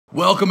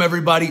Welcome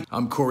everybody,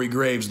 I'm Corey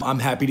Graves. I'm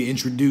happy to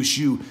introduce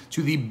you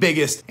to the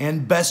biggest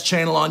and best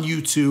channel on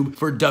YouTube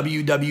for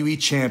WWE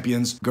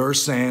Champions,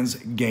 Guersan's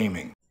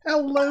Gaming.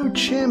 Hello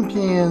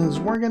champions,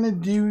 we're gonna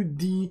do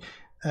the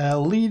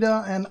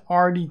Lita and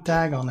RD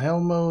tag on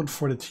hell mode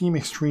for the Team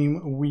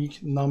Xtreme week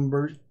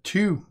number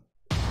 2.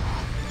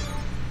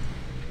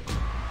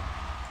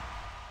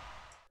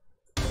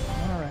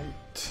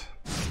 Alright,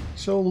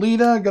 so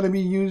Lita gonna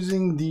be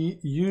using the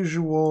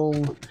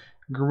usual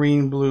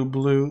green, blue,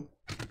 blue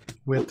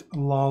with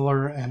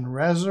Lawler and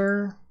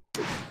Razor,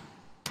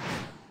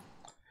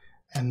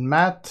 and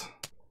Matt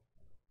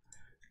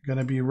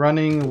gonna be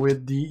running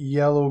with the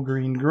yellow,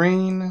 green,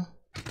 green,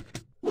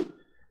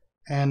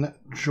 and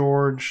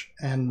George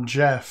and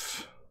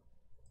Jeff.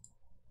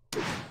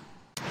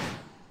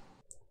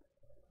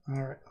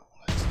 All right,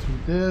 let's do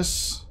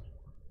this.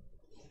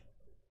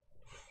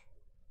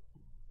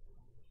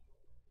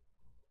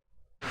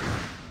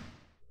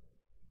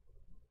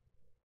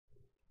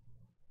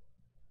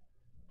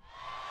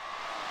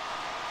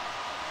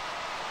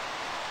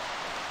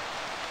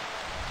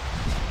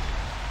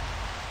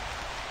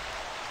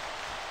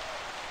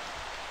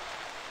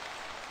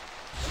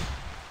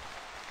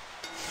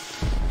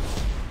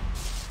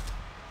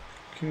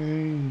 Okay,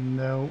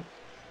 no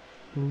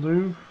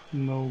blue,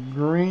 no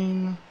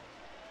green.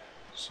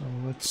 So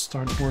let's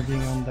start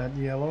working on that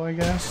yellow, I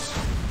guess.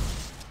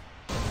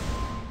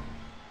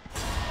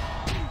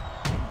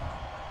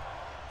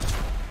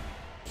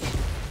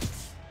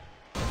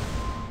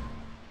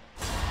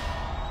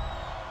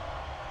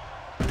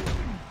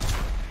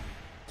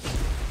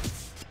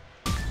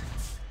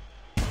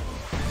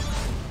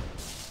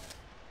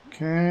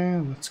 Okay,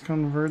 let's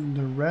convert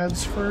the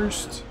reds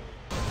first.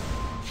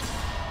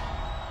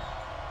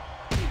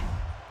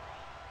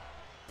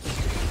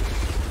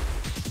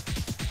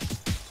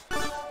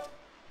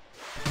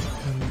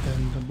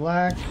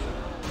 Black.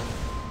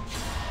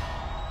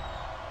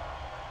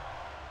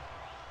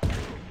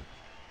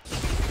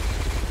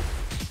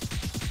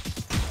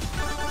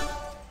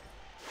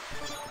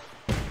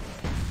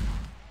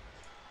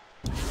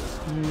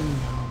 And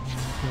now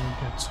we'll go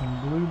get some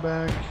blue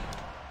back.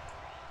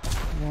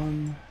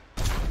 1,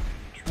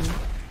 2,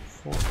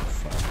 4,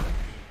 5.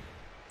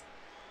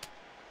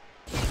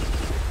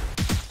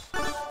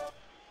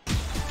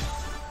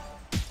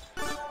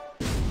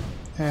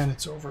 And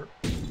it's over.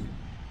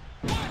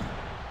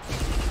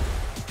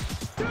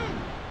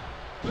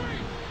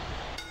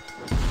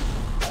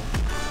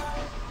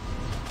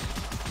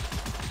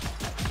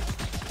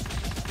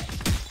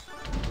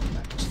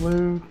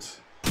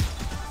 Loot.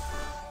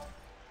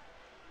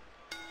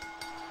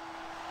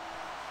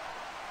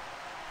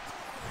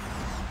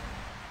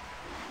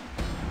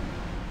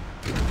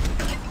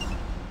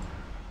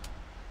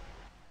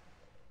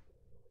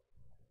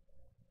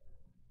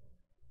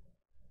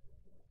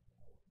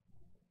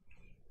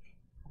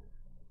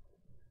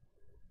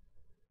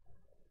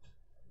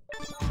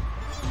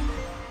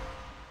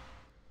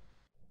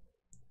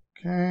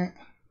 Okay.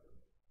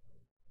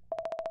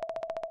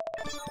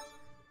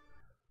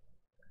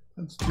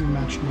 Let's do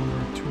match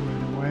number 2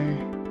 right away.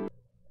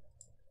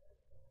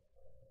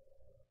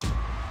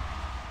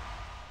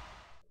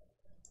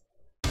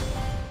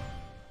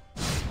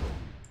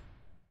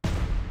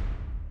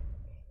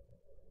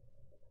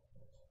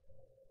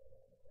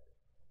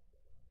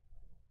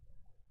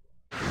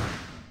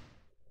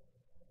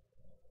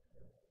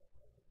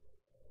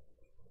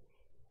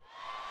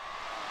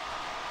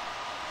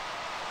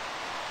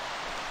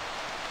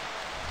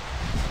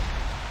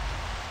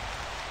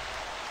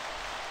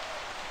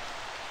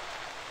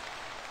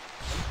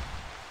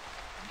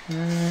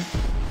 Okay.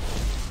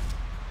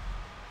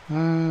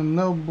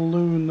 No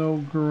blue, no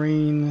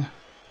green.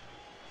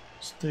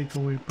 Let's take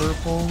away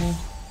purple.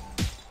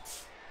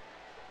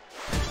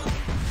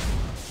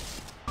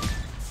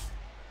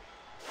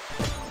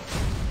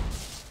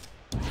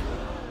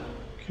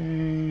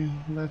 Okay,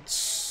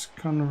 let's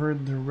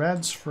convert the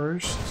reds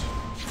first.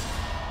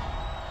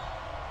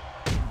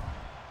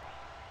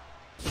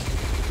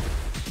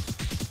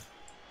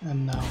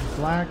 And now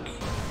black.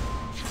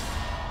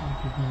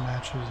 I'll give me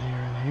matches here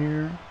and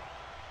here.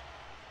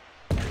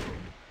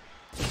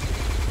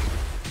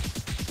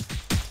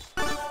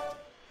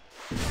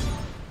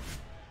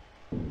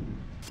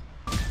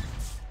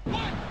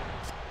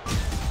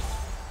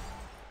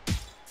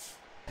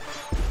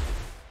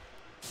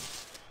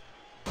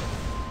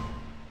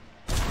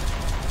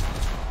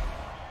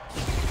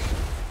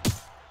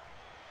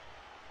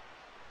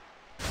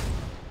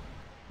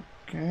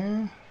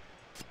 Okay.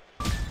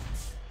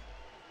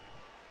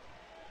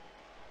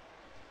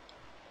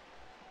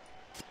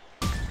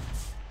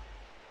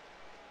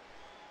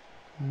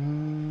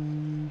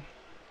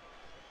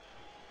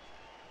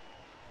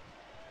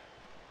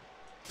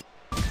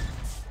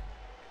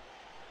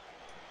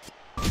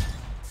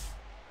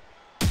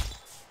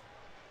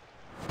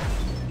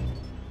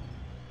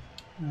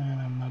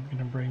 And I'm not going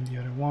to bring the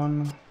other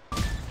one.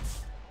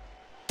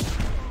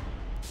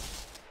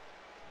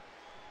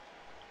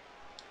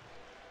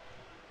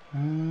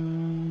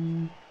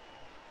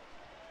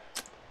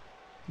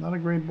 Not a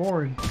great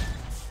board.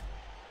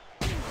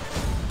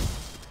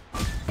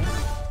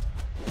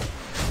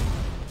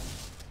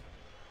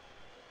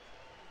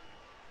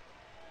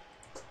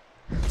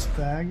 Let's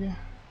tag.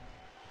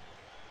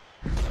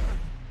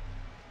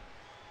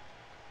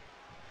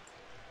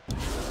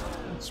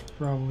 It's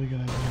probably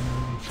gonna be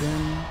an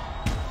again.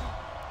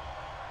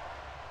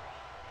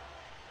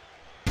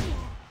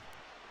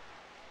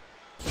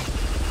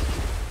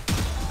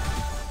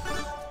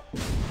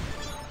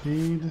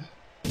 Lead.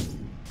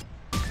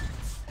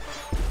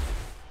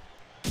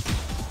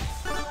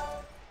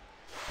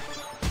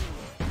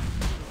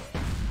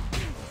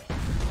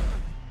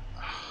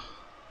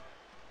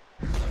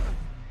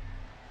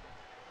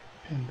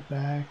 Pinned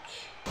back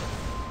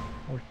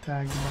or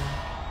tag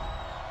back.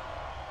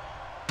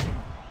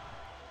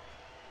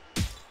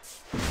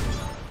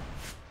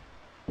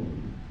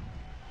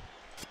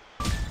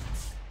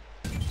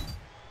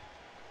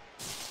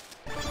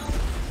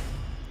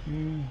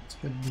 Let's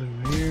get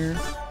blue here.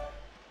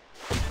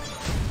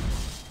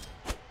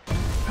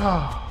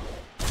 Oh,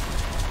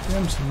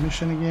 damn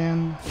submission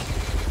again.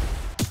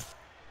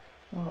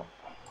 Well,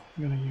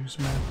 I'm gonna use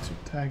map to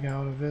tag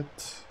out of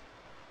it.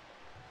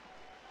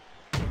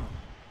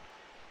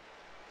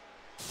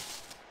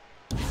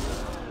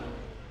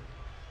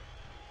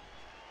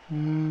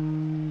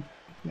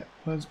 Yeah,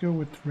 let's go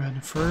with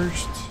red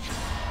first.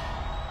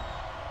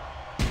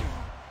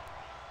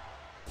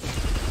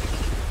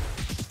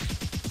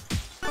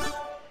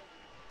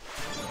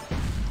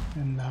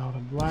 And now the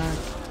black.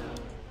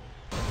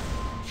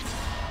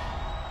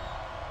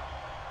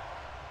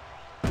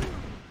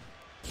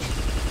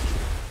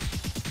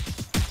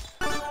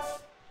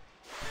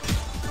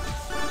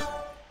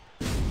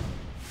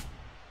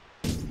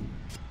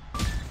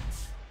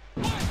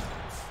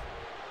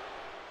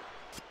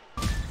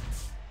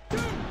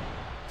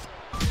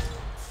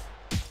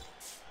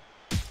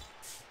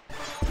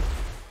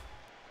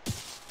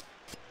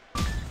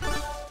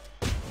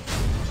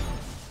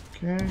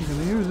 Okay, I'm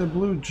gonna use the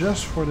blue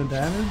just for the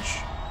damage.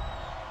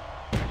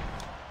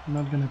 I'm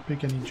not gonna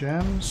pick any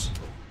gems.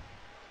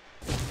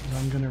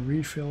 I'm gonna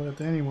refill it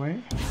anyway.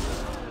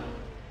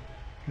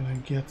 Gonna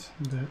get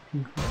the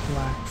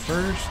black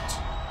first.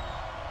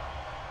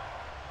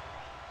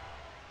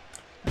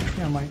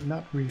 Actually, I might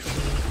not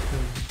refill it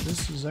because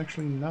this is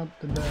actually not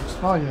the best.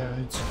 Oh yeah,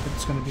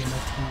 it's gonna be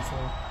enough to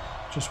refill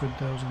just with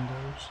those and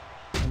those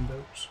and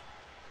those.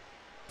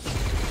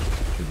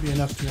 Should be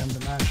enough to end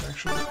the match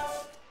actually.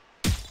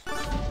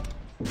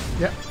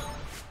 Yep.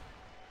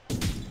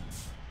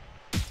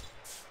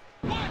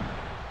 1,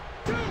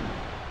 2,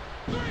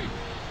 3.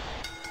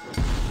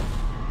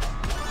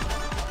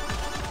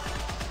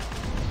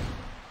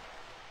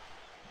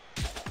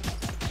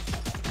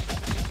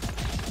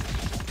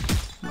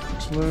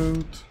 Next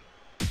loot.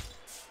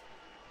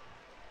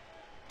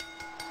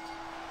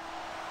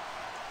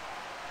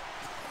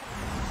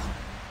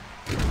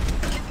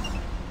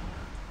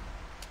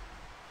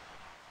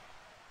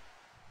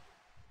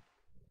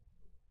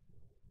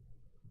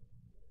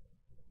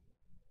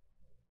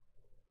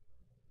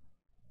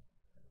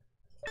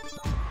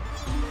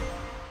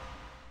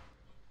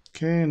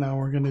 Okay, now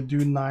we're gonna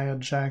do Nia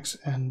Jax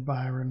and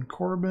Byron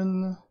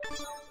Corbin.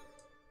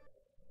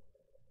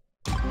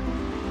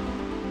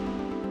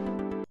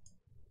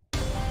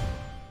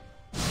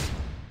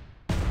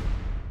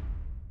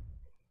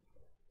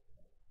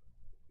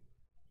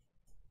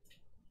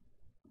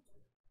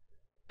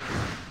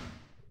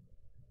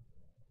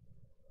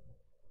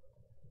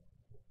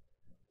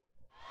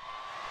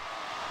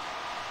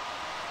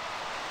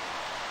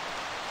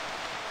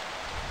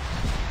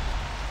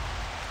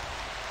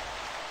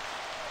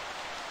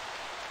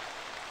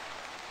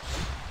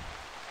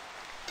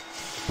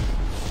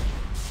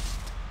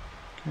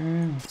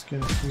 Okay, let's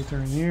get a free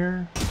turn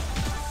here,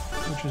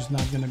 which is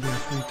not going to be a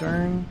free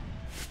turn.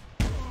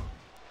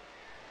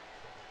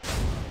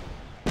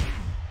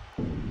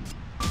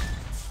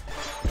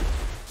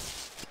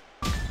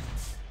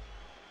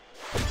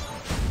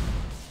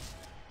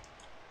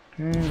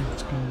 Okay,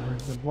 let's convert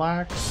the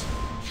blacks.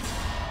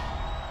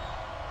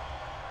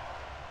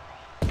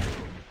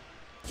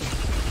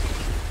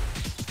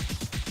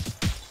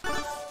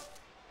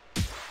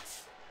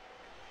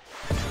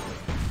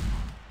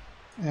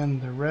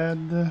 And the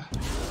red.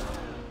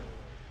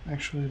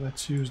 Actually,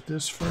 let's use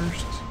this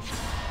first.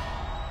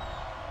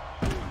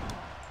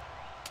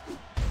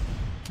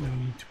 No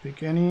need to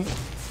pick any,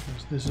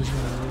 because this is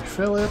going to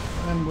refill it,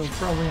 and we'll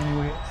probably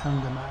anyway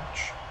end the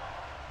match.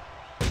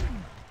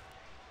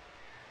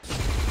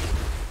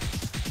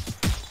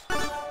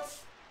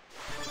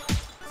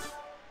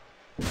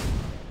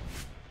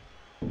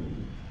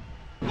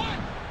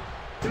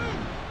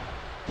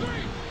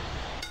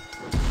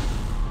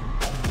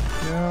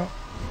 Yeah.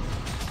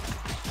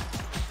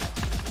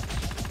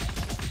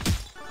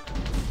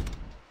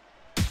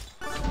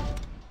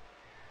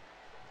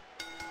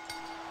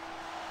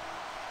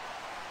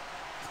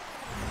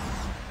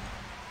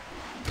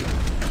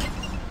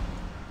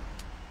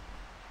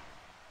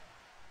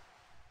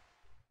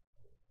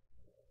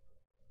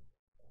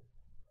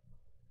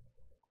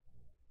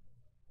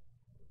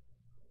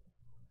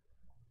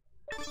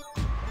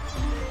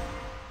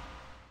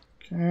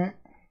 Okay.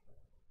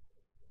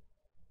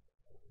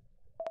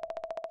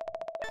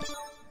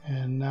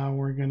 And now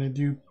we're gonna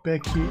do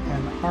Becky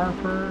and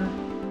Harper.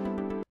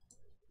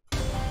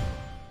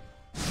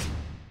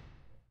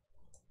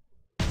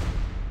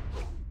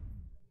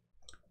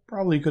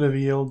 Probably could have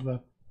healed,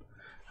 but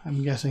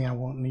I'm guessing I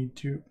won't need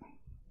to.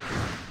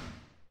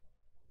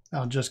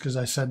 Now, just because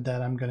I said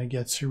that, I'm gonna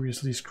get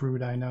seriously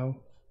screwed, I know.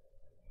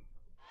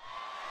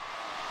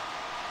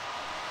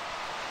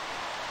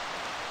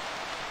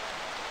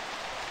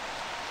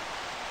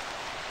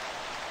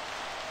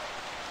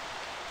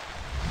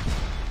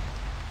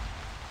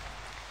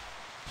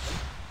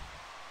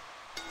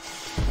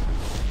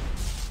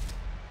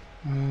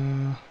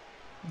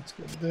 Let's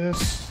get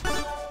this.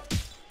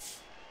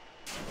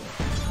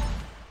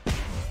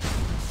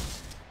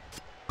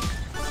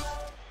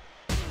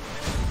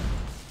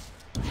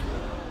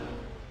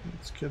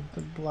 Let's get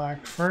the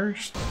black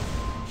first.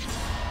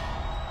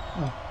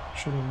 Oh,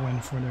 should have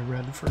went for the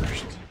red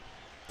first.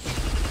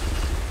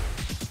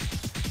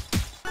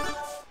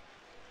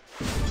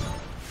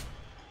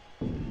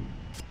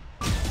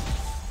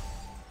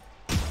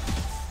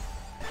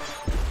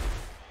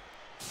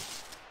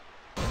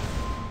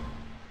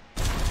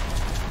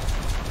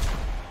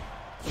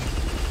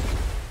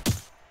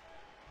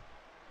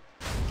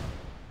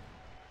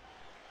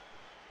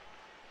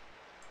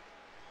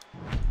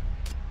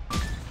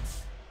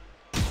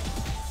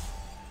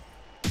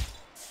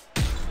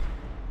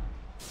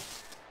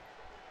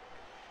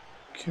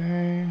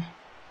 Okay.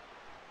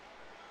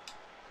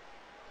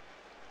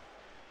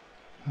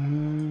 So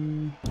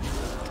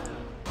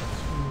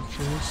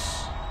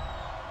this.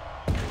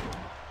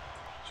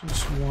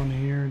 Just one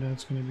here,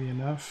 that's going to be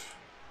enough.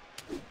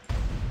 And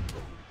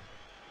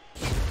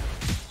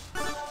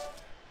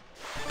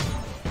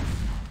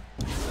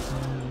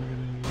we're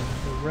going to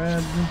use the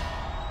red.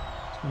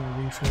 It's going to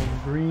refill the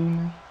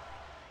green.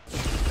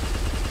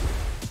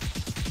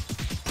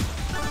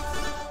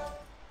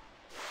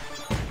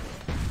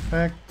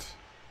 Perfect.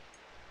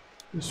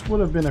 This would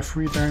have been a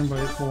free turn, but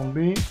it won't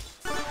be.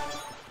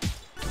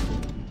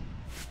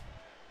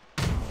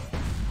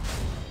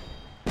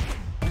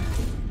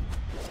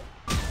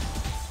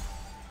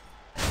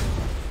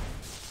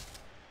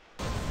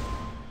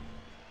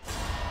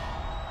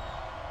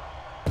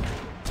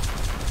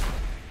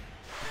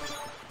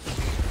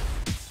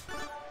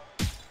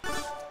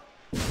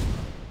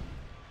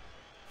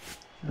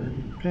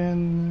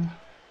 Pin.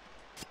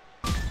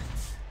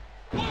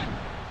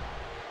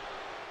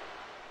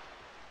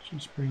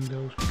 Just bring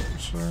those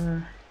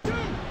closer.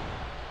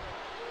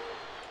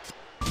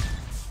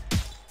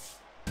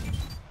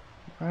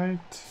 Right.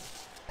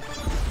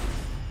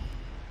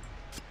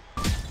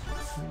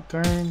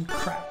 Return.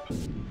 Crap.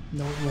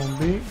 No, it won't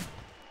be.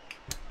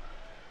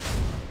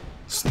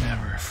 It's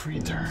never a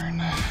free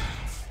turn.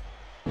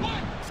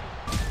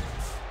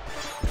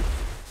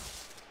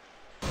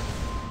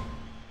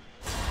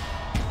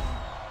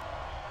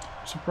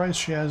 Surprised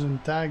she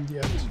hasn't tagged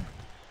yet.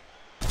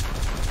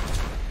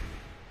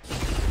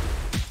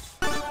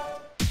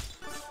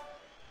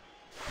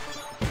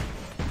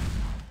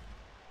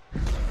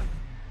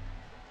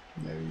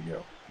 There you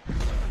go.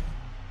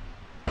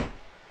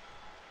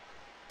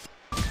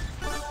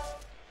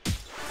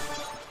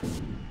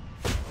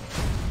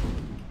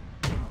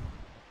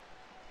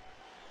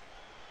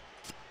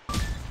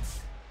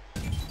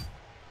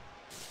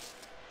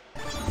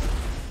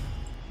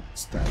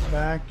 Step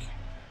back.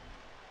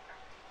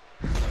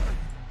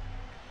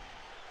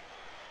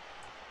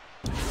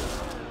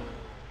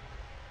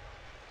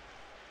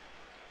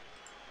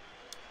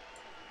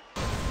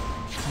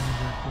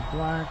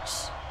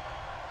 Blacks.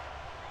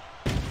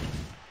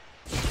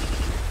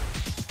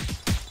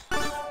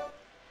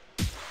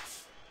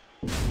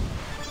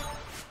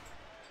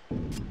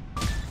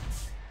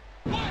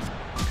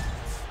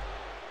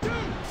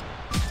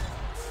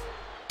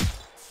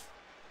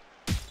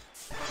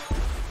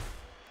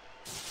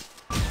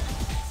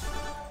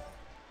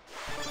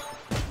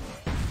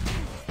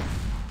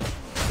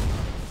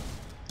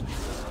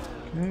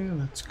 Okay,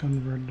 let's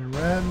convert the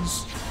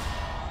reds.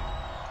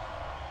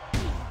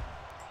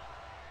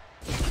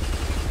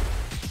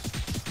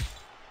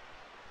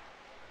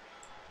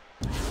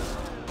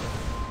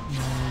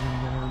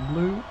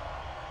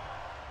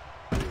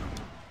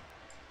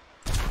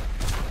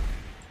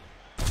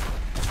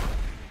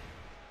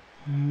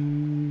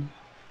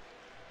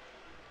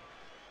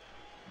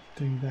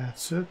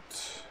 That's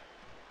it.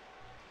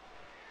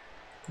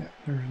 Yeah,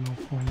 there's no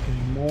point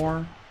getting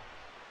more.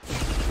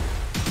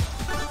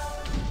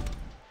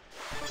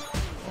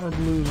 Our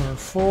blues are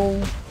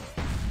full.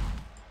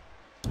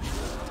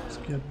 Let's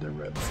get the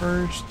red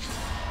first.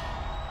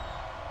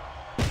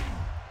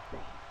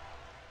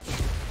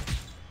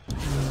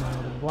 And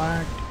now the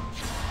black.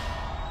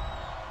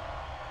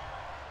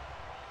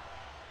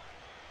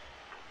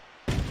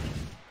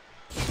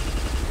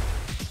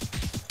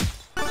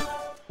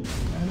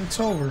 And it's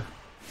over.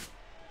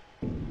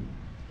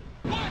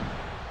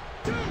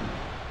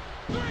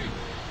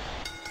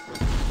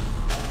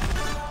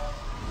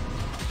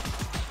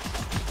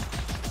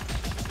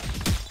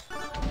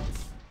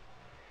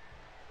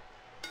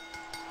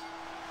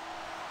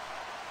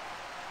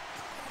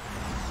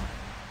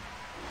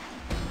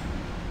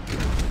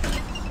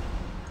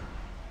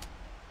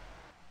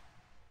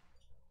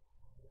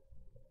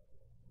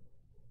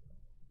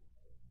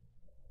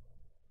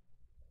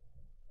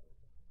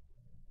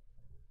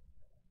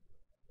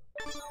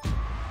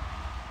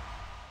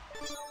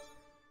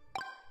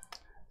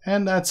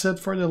 And that's it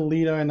for the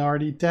Lita and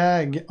RD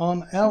tag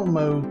on L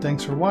mode.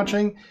 Thanks for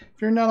watching. If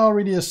you're not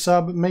already a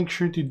sub, make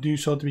sure to do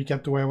so to be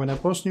kept aware when I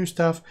post new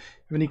stuff.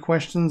 If you have any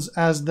questions,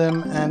 ask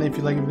them. And if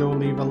you like the video,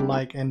 leave a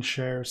like and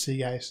share. See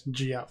you guys.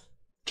 G out.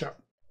 Ciao.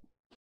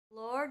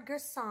 Lord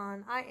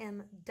Guersan, I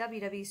am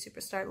WWE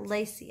superstar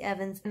Lacey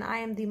Evans, and I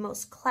am the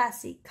most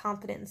classy,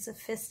 confident, and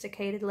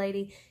sophisticated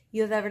lady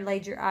you have ever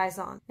laid your eyes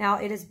on. Now,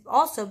 it has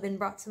also been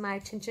brought to my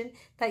attention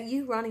that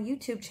you run a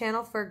YouTube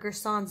channel for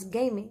Guersan's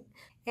Gaming,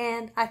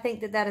 and I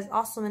think that that is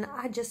awesome, and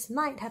I just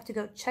might have to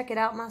go check it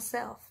out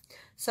myself.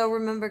 So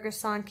remember,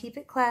 Guersan, keep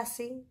it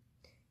classy,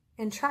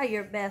 and try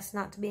your best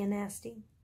not to be a nasty.